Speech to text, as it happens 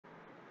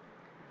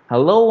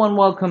Hello and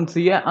welcome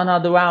to yet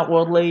another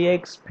outwardly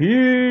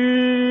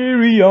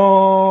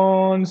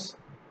experience.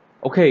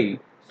 Okay,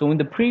 so in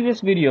the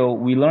previous video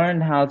we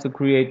learned how to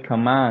create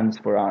commands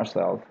for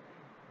ourselves.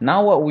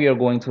 Now what we are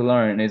going to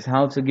learn is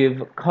how to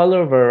give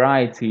color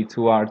variety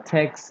to our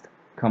text,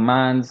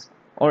 commands,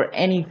 or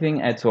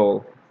anything at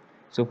all.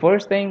 So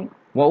first thing,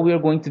 what we are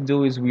going to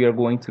do is we are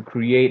going to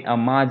create a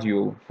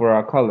module for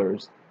our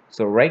colors.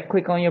 So right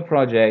click on your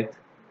project,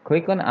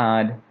 click on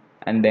add,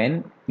 and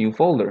then new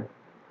folder.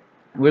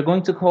 We're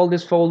going to call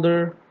this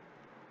folder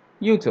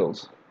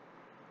utils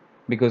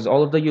because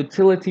all of the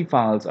utility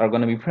files are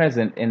going to be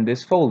present in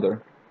this folder.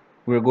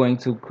 We're going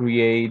to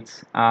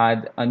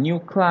add a new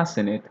class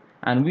in it,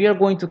 and we are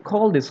going to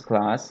call this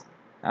class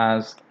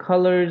as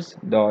colors.cs.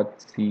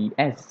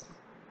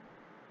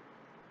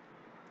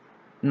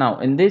 Now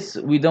in this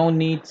we don't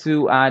need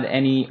to add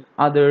any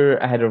other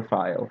header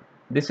file.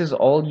 This is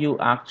all you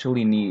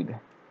actually need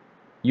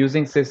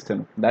using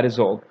system, that is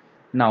all.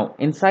 Now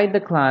inside the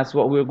class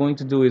what we're going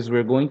to do is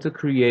we're going to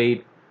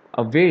create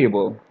a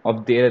variable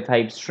of data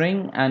type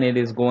string, and it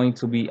is going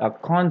to be a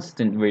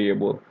constant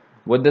variable.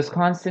 What does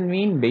constant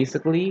mean?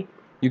 Basically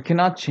you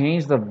cannot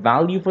change the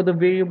value for the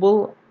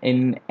variable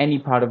in any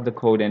part of the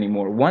code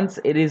anymore. Once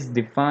it is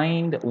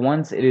defined,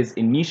 once it is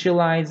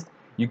initialized,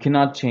 you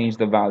cannot change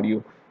the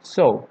value.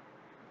 So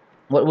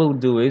what we'll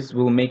do is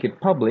we'll make it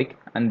public,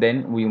 and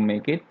then we'll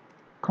make it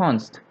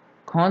const.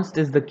 Const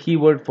is the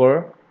keyword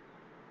for,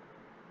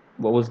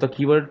 what was the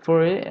keyword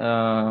for it?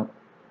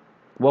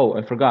 Whoa,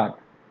 I forgot.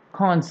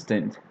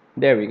 Constant.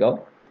 There we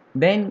go.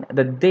 Then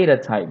the data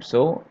type.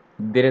 So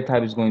data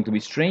type is going to be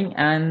string,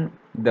 and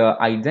the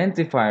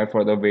identifier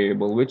for the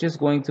variable, which is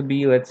going to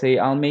be, let's say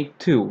I'll make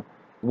two.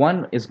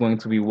 One is going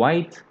to be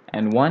white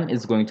and one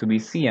is going to be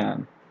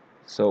cyan.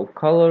 So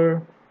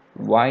color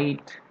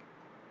white.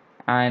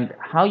 And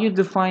how you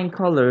define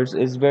colors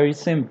is very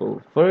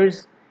simple.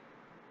 First,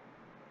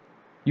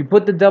 you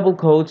put the double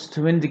quotes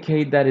to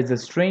indicate that it's a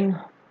string,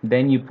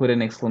 then you put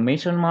an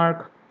exclamation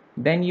mark,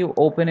 then you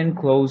open and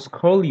close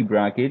curly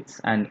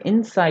brackets, and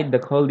inside the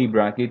curly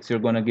brackets you're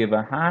going to give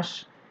a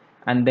hash,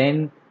 and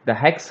then the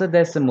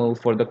hexadecimal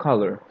for the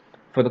color.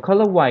 For the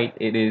color white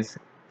it is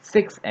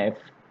 6F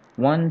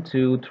 1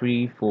 2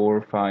 3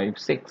 4 5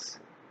 6.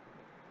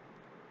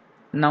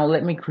 Now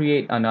let me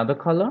create another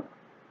color.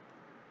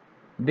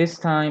 This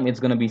time it's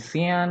going to be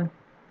cyan,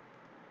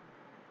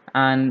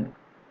 and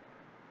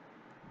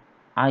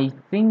I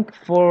think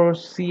for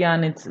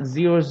cyan it's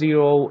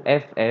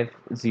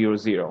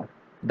 00FF00.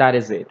 That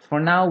is it.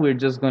 For now we're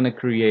just going to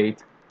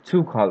create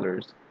two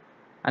colors.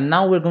 And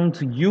now we're going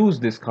to use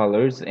these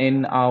colors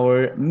in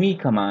our me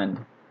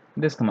command,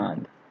 this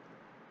command.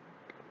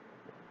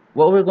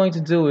 What we're going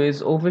to do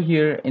is over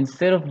here,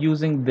 instead of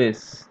using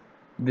this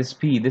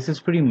P, this is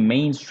pretty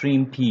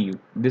mainstream P.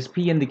 This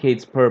P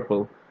indicates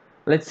purple.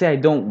 Let's say I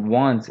don't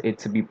want it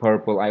to be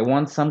purple. I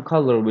want some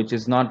color which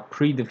is not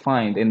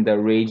predefined in the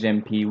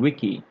RageMP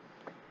wiki.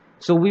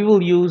 So we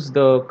will use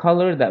the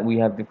color that we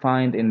have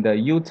defined in the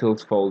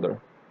utils folder.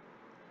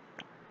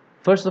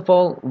 First of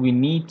all, we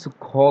need to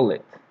call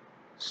it.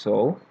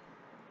 So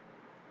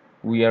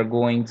we are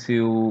going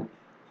to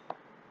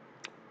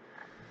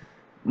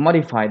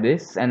modify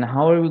this. And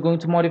how are we going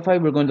to modify?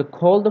 We're going to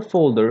call the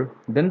folder,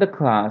 then the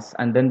class,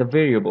 and then the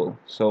variable.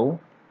 So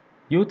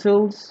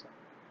utils,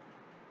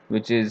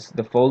 which is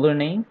the folder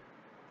name,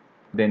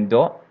 then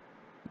dot,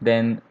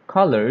 then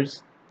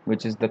colors,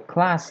 which is the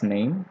class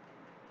name,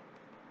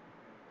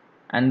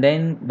 and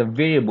then the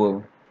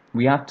variable.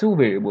 We have two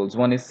variables,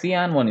 one is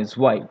cyan, one is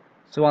white,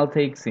 so I'll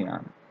take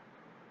cyan,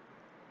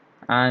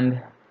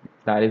 and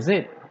that is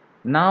it.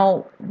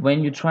 Now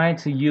when you try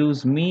to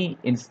use me,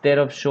 instead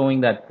of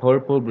showing that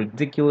purple,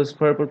 ridiculous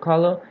purple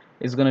color,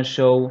 it's gonna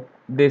show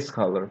this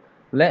color.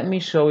 Let me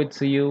show it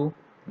to you.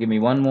 Give me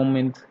one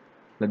moment.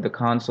 Let the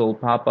console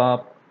pop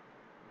up.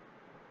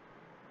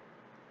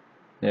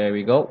 There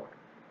we go.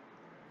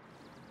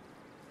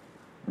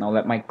 Now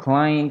let my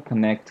client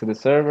connect to the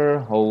server.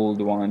 Hold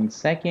 1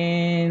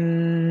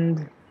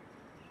 second.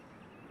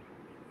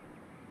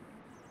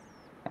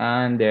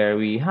 And there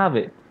we have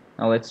it.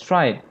 Now let's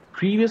try it.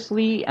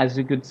 Previously, as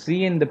you could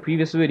see in the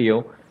previous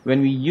video,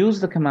 when we used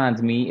the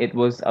command me, it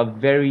was a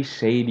very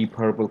shady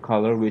purple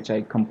color, which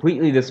I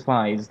completely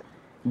despised.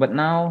 But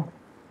now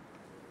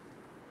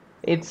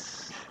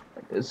it's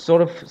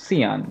sort of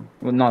cyan.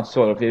 Well, not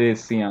sort of, it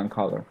is cyan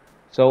color.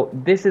 So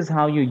this is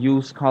how you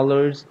use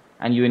colors,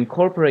 and you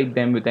incorporate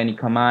them with any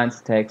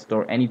commands, text,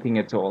 or anything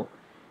at all.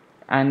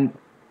 And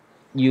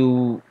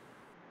you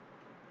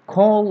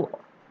call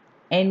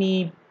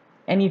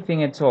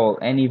anything at all,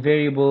 any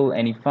variable,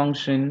 any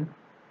function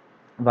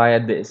via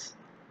this: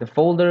 the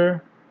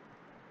folder,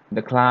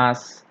 the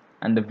class,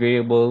 and the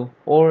variable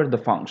or the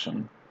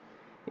function.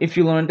 If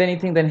you learned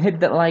anything, then hit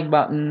that like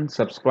button,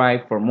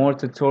 subscribe for more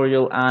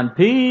tutorial, and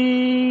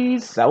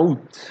peace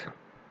out.